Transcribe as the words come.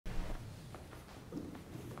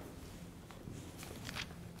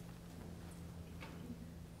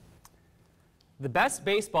The best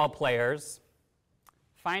baseball players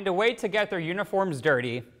find a way to get their uniforms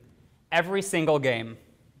dirty every single game.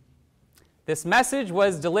 This message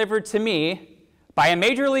was delivered to me by a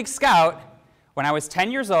Major League scout when I was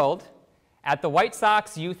 10 years old at the White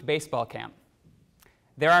Sox youth baseball camp.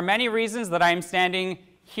 There are many reasons that I am standing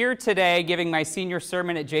here today giving my senior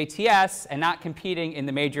sermon at JTS and not competing in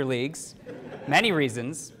the major leagues. Many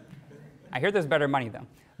reasons. I hear there's better money though.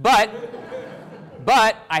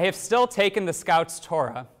 But I have still taken the Scouts'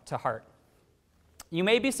 Torah to heart. You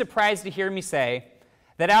may be surprised to hear me say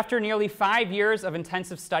that after nearly 5 years of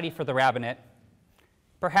intensive study for the rabbinate,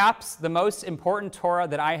 perhaps the most important Torah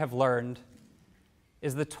that I have learned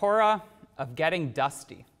is the Torah of getting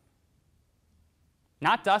dusty.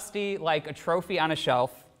 Not dusty like a trophy on a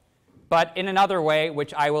shelf, but in another way,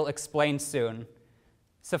 which I will explain soon.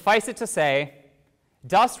 Suffice it to say,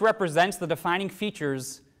 dust represents the defining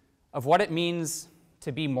features of what it means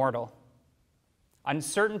to be mortal.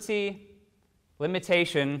 Uncertainty,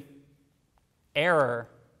 limitation, error,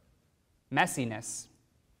 messiness.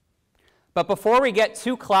 But before we get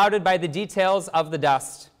too clouded by the details of the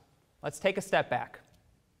dust, let's take a step back.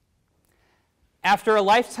 After a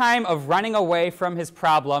lifetime of running away from his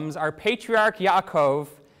problems, our patriarch Yaakov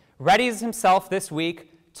readies himself this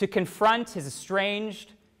week to confront his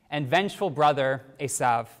estranged and vengeful brother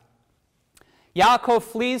Esav. Yaakov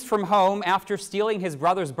flees from home after stealing his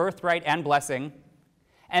brother's birthright and blessing,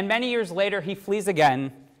 and many years later he flees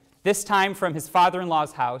again, this time from his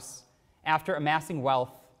father-in-law's house, after amassing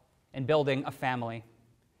wealth and building a family.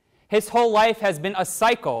 His whole life has been a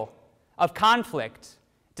cycle of conflict,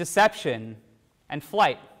 deception, and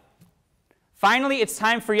flight. Finally, it's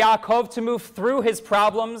time for Yaakov to move through his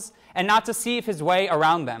problems and not to see his way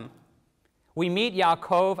around them. We meet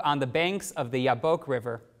Yaakov on the banks of the Yabok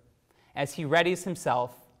River as he readies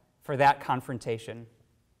himself for that confrontation.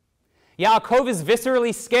 Yaakov is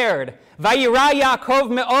viscerally scared. Vayira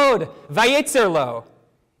Yaakov me'od, vayetzer lo.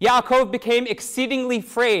 Yaakov became exceedingly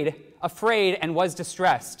afraid and was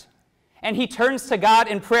distressed. And he turns to God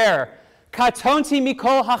in prayer. Katonti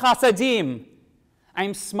mikol hachasadim. I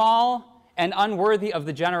am small and unworthy of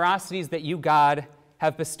the generosities that you, God,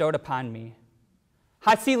 have bestowed upon me.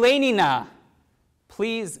 Hatzileni na.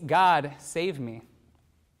 Please, God, save me.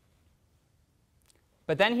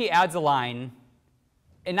 But then he adds a line,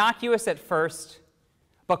 innocuous at first,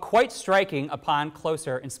 but quite striking upon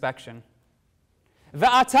closer inspection.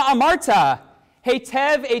 Ve'ata amarta,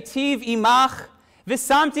 heitev etiv imach,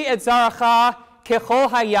 v'samti et zaracha kechol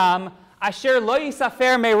hayam, asher lo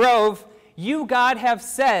yisafer merov. You, God, have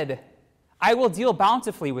said, I will deal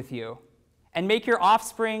bountifully with you, and make your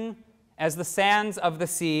offspring as the sands of the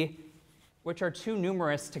sea, which are too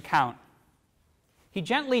numerous to count. He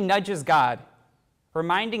gently nudges God,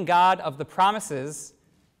 reminding God of the promises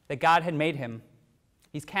that God had made him.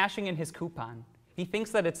 He's cashing in his coupon. He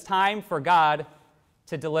thinks that it's time for God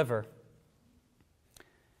to deliver.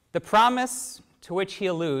 The promise to which he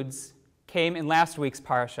alludes came in last week's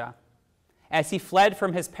parasha, as he fled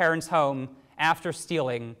from his parents' home after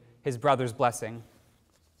stealing his brother's blessing.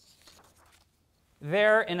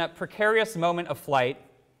 There, in a precarious moment of flight,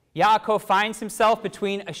 Yaakov finds himself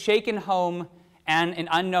between a shaken home and an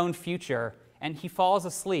unknown future, and he falls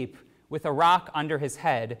asleep with a rock under his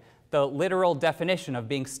head, the literal definition of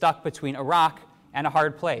being stuck between a rock and a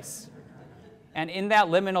hard place. And in that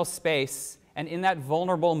liminal space, and in that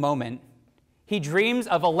vulnerable moment, he dreams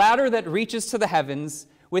of a ladder that reaches to the heavens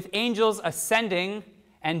with angels ascending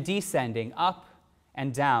and descending, up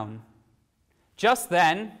and down. Just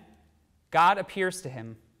then, God appears to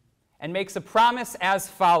him and makes a promise as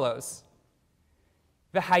follows.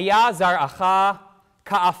 V'haya zar'acha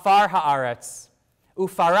ka'afar ha'aretz,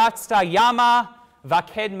 ufaratzta yama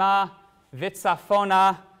v'kedma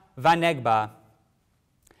v'tzafona v'negba.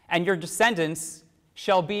 And your descendants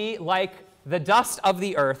shall be like the dust of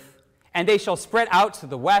the earth, and they shall spread out to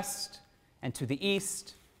the west and to the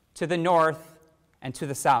east, to the north and to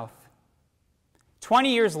the south.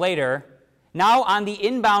 20 years later, now on the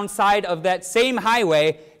inbound side of that same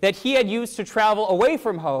highway that he had used to travel away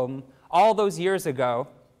from home all those years ago,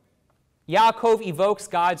 Yaakov evokes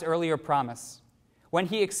God's earlier promise when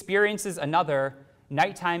he experiences another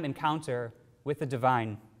nighttime encounter with the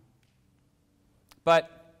divine.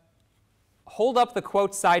 But hold up the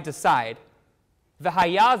quotes side to side.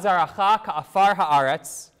 V'haya zaracha ka'afar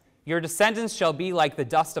ha'aretz, your descendants shall be like the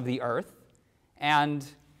dust of the earth, and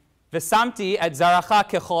v'samti et zaracha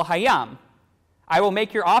kechol hayam, I will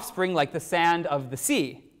make your offspring like the sand of the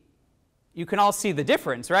sea. You can all see the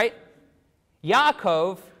difference, right?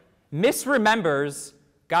 Yaakov misremembers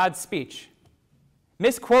God's speech.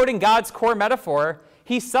 Misquoting God's core metaphor, he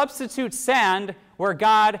he substitutes sand where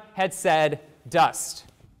God had said dust.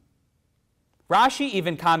 Rashi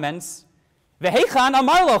even comments, Vehechan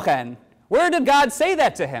amar lochen. Where did God say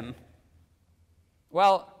that to him?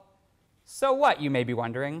 Well, so what, you may be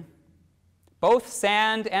wondering? Both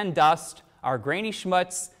sand and dust are grainy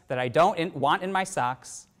schmutz that I don't want in my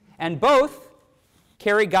socks, and both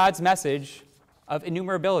carry God's message of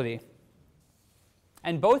innumerability.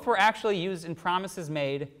 And both were actually used in promises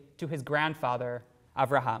made to his grandfather,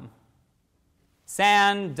 Avraham.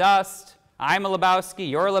 Sand, dust, I'm a Lebowski,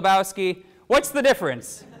 you're a Lebowski. What's the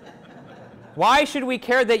difference? Why should we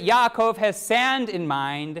care that Yaakov has sand in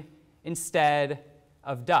mind instead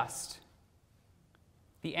of dust?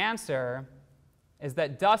 The answer is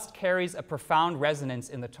that dust carries a profound resonance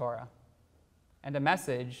in the Torah and a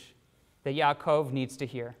message that Yaakov needs to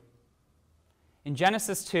hear. In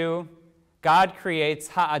Genesis 2, God creates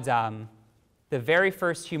Ha'adam, the very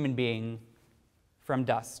first human being, from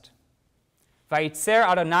dust. Vayitzer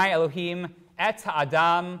Adonai Elohim et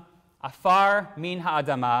ha'adam afar min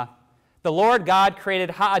ha'adama. The Lord God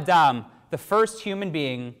created Ha'adam, the first human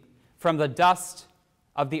being, from the dust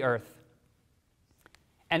of the earth.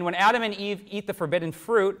 And when Adam and Eve eat the forbidden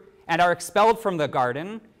fruit and are expelled from the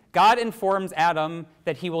garden, God informs Adam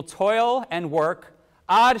that he will toil and work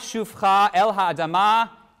ad shuvcha el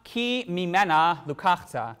ha'adama ki mimena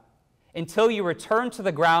lukachta, until you return to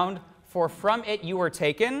the ground, for from it you were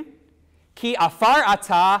taken. Ki afar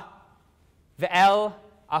ata ve'el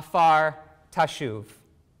afar tashuv.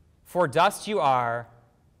 For dust you are,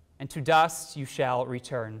 and to dust you shall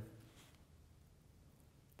return.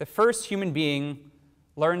 The first human being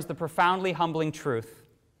learns the profoundly humbling truth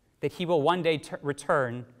that he will one day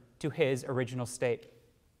return to his original state.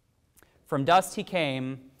 From dust he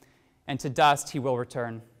came, and to dust he will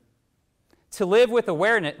return. To live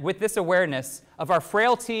with this awareness of our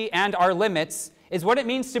frailty and our limits is what it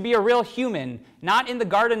means to be a real human, not in the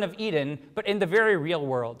Garden of Eden, but in the very real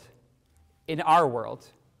world, in our world.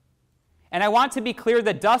 And I want to be clear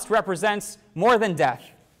that dust represents more than death.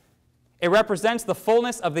 It represents the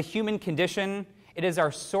fullness of the human condition. It is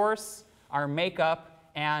our source, our makeup,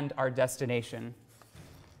 and our destination.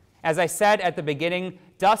 As I said at the beginning,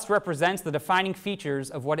 dust represents the defining features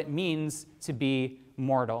of what it means to be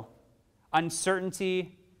mortal.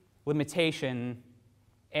 Uncertainty, limitation,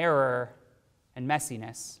 error, and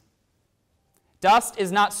messiness. Dust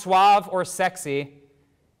is not suave or sexy.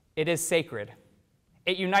 It is sacred.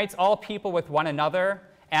 It unites all people with one another,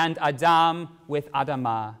 and Adam with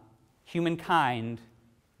Adama, humankind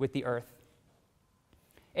with the earth.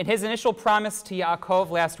 In his initial promise to Yaakov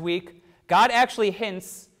last week, God actually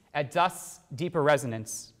hints at dust's deeper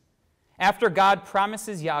resonance. After God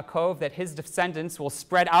promises Yaakov that his descendants will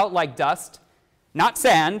spread out like dust, not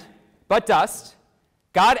sand, but dust,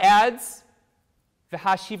 God adds,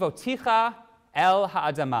 V'hashivoticha el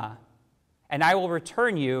ha'adama, and I will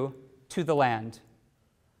return you to the land.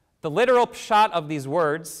 The literal pshat of these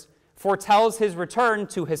words foretells his return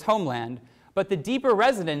to his homeland, but the deeper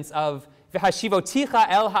resonance of V'hashivoticha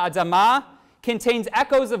el ha'adama contains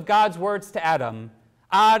echoes of God's words to Adam,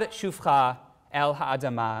 Ad shuvcha el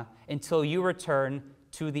ha'adama, until you return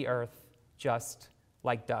to the earth just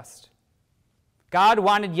like dust. God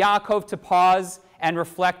wanted Yaakov to pause and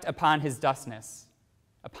reflect upon his dustness,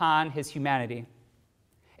 upon his humanity.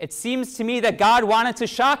 It seems to me that God wanted to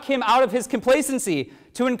shock him out of his complacency,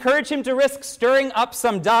 to encourage him to risk stirring up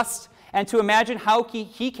some dust, and to imagine how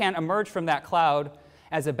he can emerge from that cloud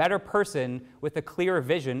as a better person with a clearer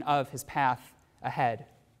vision of his path ahead.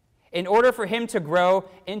 In order for him to grow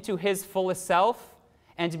into his fullest self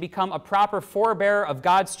and to become a proper forebearer of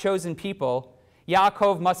God's chosen people,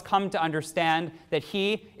 Yaakov must come to understand that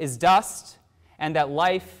he is dust and that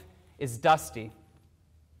life is dusty.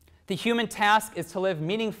 The human task is to live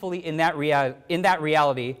meaningfully in that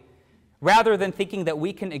reality, rather than thinking that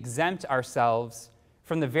we can exempt ourselves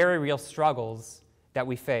from the very real struggles that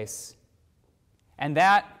we face. And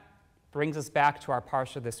that brings us back to our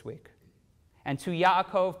parsha this week, and to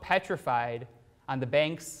Yaakov petrified on the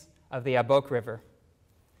banks of the Yabok River.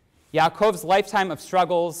 Yaakov's lifetime of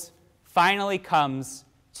struggles finally comes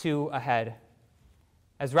to a head.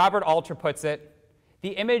 As Robert Alter puts it, the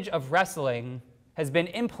image of wrestling has been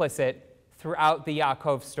implicit throughout the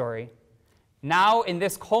Yaakov story. Now, in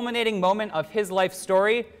this culminating moment of his life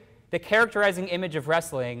story, the characterizing image of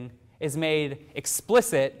wrestling is made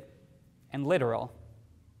explicit and literal.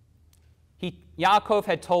 Yaakov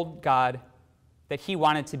had told God that he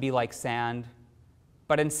wanted to be like sand,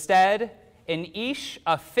 but instead, an ish,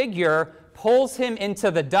 a figure, pulls him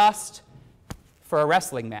into the dust for a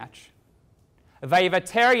wrestling match.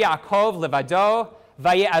 Vayivater Yaakov levado,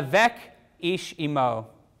 vaye'avek ish imo.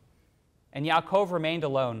 And Yaakov remained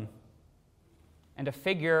alone, and a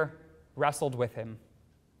figure wrestled with him.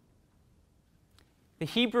 The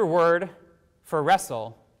Hebrew word for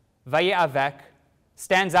wrestle, vaye'avek,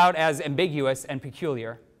 stands out as ambiguous and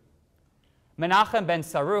peculiar. Menachem ben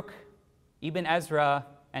Saruk, Ibn Ezra,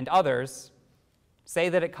 and others say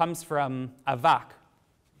that it comes from avak,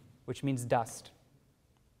 which means dust.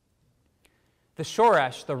 The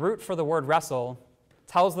shoresh, the root for the word wrestle,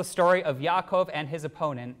 tells the story of Yaakov and his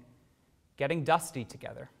opponent getting dusty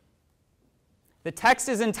together. The text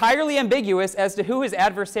is entirely ambiguous as to who his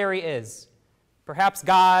adversary is. Perhaps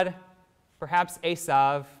God, perhaps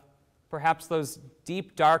Esav, perhaps those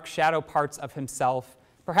deep, dark shadow parts of himself,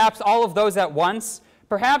 perhaps all of those at once.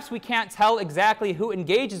 Perhaps we can't tell exactly who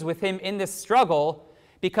engages with him in this struggle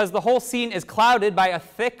because the whole scene is clouded by a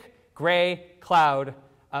thick, gray cloud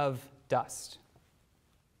of dust.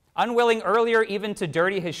 Unwilling earlier even to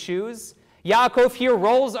dirty his shoes, Yaakov here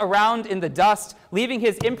rolls around in the dust, leaving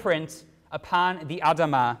his imprint upon the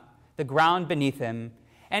Adamah, the ground beneath him,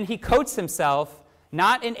 and he coats himself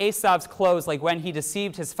not in Esav's clothes like when he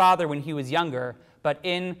deceived his father when he was younger, but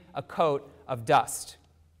in a coat of dust.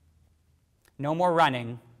 No more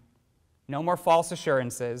running, no more false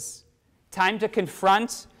assurances. Time to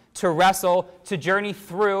confront, to wrestle, to journey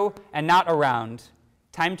through and not around.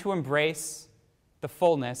 Time to embrace the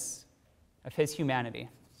fullness of his humanity.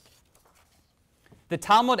 The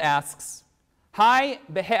Talmud asks, Hai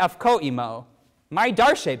behe'afko imo, my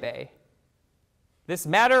darshebe. This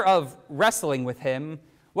matter of wrestling with him,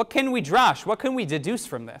 what can we drash? What can we deduce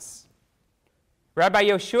from this? Rabbi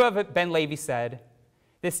Yoshua ben Levi said,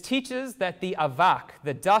 this teaches that the avak,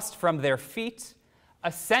 the dust from their feet,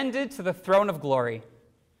 ascended to the throne of glory.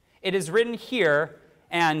 It is written here,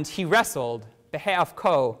 and he wrestled,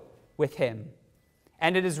 behe'afko, with him.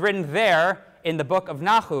 And it is written there in the book of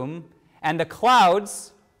Nahum, and the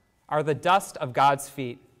clouds are the dust of God's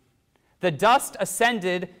feet. The dust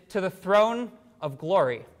ascended to the throne of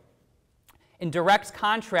glory. In direct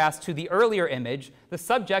contrast to the earlier image, the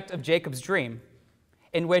subject of Jacob's dream,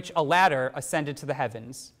 in which a ladder ascended to the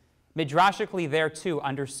heavens, midrashically there too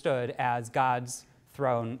understood as God's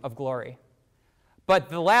throne of glory. But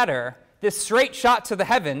the ladder, this straight shot to the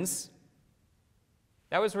heavens,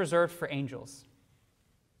 that was reserved for angels.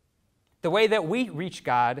 The way that we reach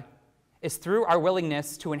God is through our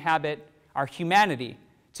willingness to inhabit our humanity,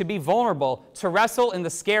 to be vulnerable, to wrestle in the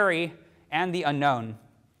scary and the unknown.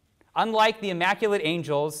 Unlike the immaculate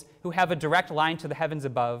angels who have a direct line to the heavens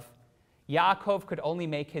above, Yaakov could only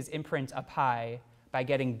make his imprint up high by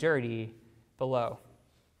getting dirty below.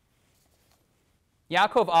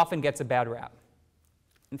 Yaakov often gets a bad rap,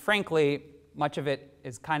 and frankly, much of it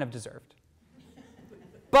is kind of deserved.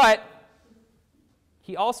 But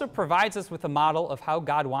he also provides us with a model of how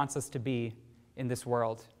God wants us to be in this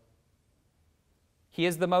world. He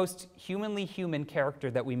is the most humanly human character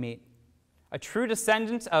that we meet, a true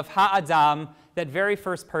descendant of Ha'adam, that very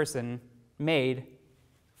first person made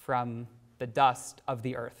from the dust of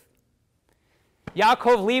the earth.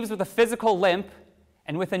 Yaakov leaves with a physical limp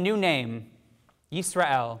and with a new name,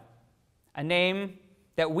 Yisrael, a name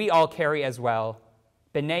that we all carry as well,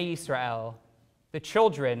 B'nai Yisrael, the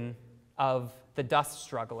children of the dust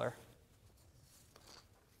struggler.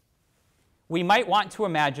 We might want to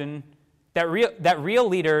imagine that real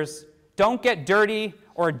leaders don't get dirty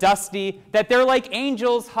or dusty, that they're like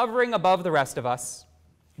angels hovering above the rest of us.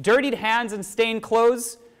 Dirtied hands and stained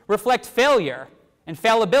clothes reflect failure and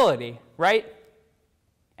fallibility, right?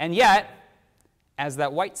 And yet, as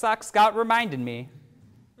that White Sox scout reminded me,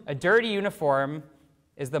 a dirty uniform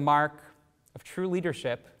is the mark of true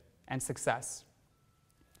leadership and success.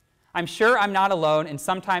 I'm sure I'm not alone in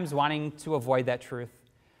sometimes wanting to avoid that truth,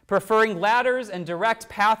 preferring ladders and direct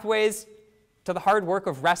pathways to the hard work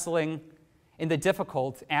of wrestling in the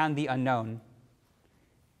difficult and the unknown.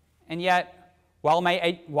 And yet, while my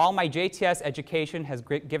JTS education has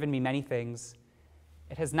given me many things,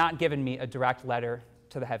 it has not given me a direct ladder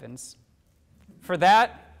to the heavens. For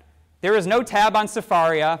that, there is no tab on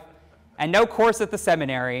Sepharia and no course at the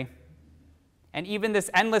seminary, and even this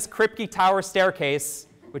endless Kripke Tower staircase,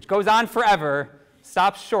 which goes on forever,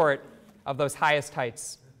 stops short of those highest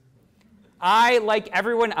heights. I, like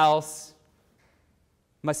everyone else,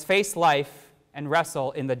 must face life and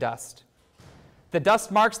wrestle in the dust. The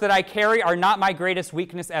dust marks that I carry are not my greatest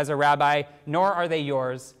weakness as a rabbi, nor are they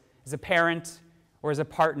yours as a parent or as a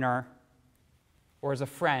partner or as a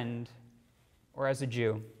friend or as a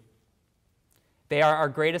Jew. They are our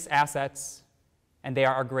greatest assets, and they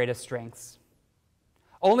are our greatest strengths.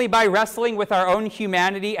 Only by wrestling with our own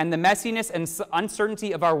humanity and the messiness and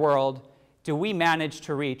uncertainty of our world do we manage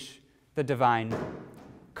to reach the divine.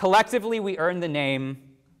 Collectively, we earn the name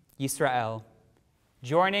Yisrael,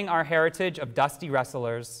 joining our heritage of dusty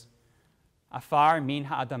wrestlers, Afar min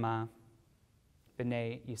ha'adama,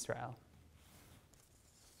 B'nai Yisrael.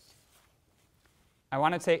 I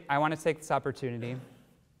want to take this opportunity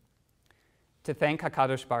to thank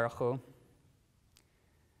HaKadosh Baruch Hu.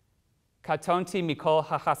 Katonti mikol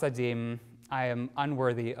hachasadim, I am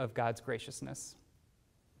unworthy of God's graciousness.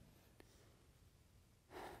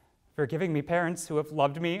 For giving me parents who have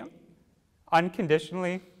loved me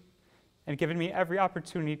unconditionally and given me every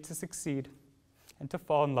opportunity to succeed and to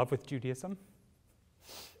fall in love with Judaism.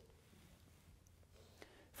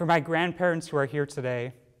 For my grandparents who are here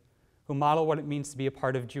today, who model what it means to be a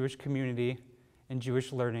part of Jewish community and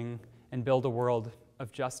Jewish learning and build a world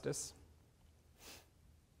of justice.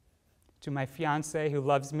 To my fiance who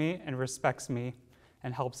loves me and respects me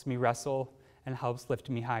and helps me wrestle and helps lift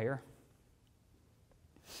me higher.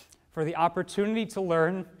 For the opportunity to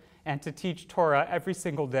learn and to teach Torah every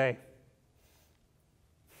single day.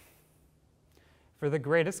 For the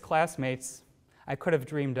greatest classmates I could have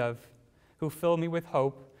dreamed of, who fill me with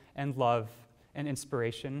hope and love and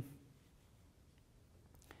inspiration.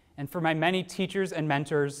 And for my many teachers and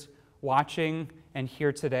mentors watching and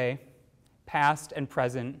here today, past and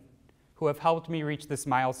present, who have helped me reach this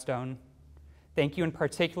milestone. Thank you in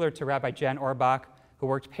particular to Rabbi Jen Orbach, who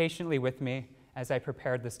worked patiently with me as I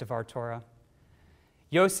prepared this Devar Torah.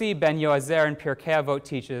 Yossi ben Yoazer in Pirkei Avot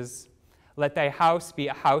teaches, let thy house be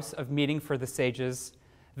a house of meeting for the sages,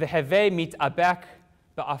 v'hevei mit'abek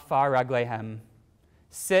ba'afar raglehem.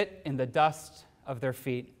 Sit in the dust of their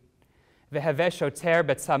feet. V'hevei shoter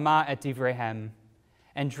betzama et divrehem.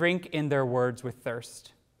 And drink in their words with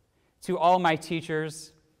thirst. To all my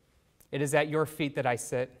teachers, it is at your feet that I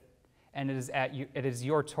sit, and it is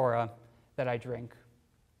your Torah that I drink.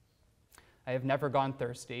 I have never gone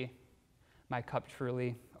thirsty. My cup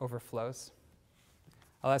truly overflows.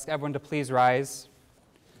 I'll ask everyone to please rise.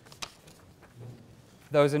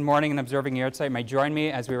 Those in mourning and observing Yahrzeit may join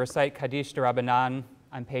me as we recite Kaddish D'Rabbanan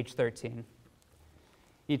on page 13.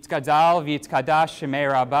 Yitzgadal v'yitzkadash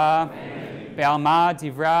shemei Rabbah, be'alma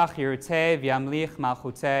divrach yiruteh v'yamlich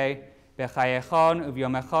malchuteh, b'chayechon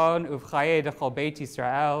uvyomechon uvchaye dechol Beit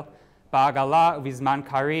Yisrael, ba'agala uvizman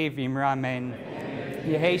kari v'imra amen.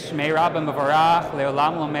 Yehei shmei Rabbah mevorach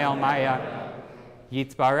le'olam lo me'almaya.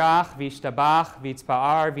 Yitbarach v'yishtabach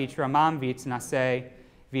v'yitpa'ar v'yitramam v'yitnaseh,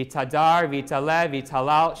 v'yitadar v'yitaleh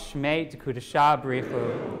v'yitalal shmei d'kudasha b'richu.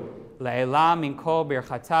 Le'elam min kol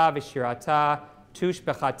birchata v'shirata, tush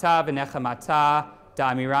bechata v'nechamata,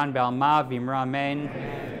 da'amiran be'alma v'imra amen.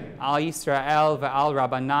 Al Yisrael v'al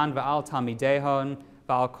Rabbanan v'al Talmidehon,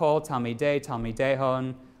 v'al kol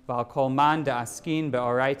Talmidehon, v'al kol man da'askin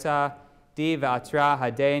be'oraita, di v'atra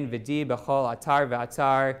hadein v'di b'chol atar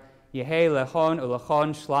v'atar, Yehei lechon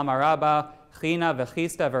ulechon shlam araba, china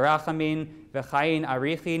v'chista v'rachamin, v'chayin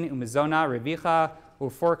arichin umezona revicha,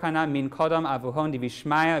 uforkana min kodam avuhon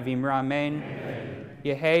divishmaya v'imra amen.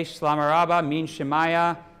 Yehei shlam araba min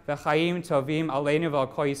shemaya, v'chayim tovim aleinu v'al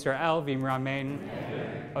kol Yisrael v'imra amen.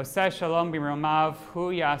 Oseh shalom b'mromav,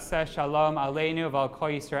 hu yaseh shalom aleinu v'al kol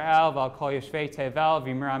Yisrael v'al kol yoshvei tevel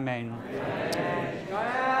v'imra amen.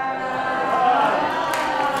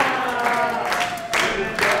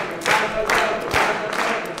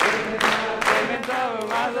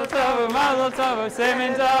 Mazel tov,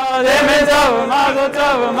 semen tov, mazel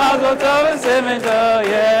tov,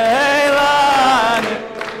 Yehei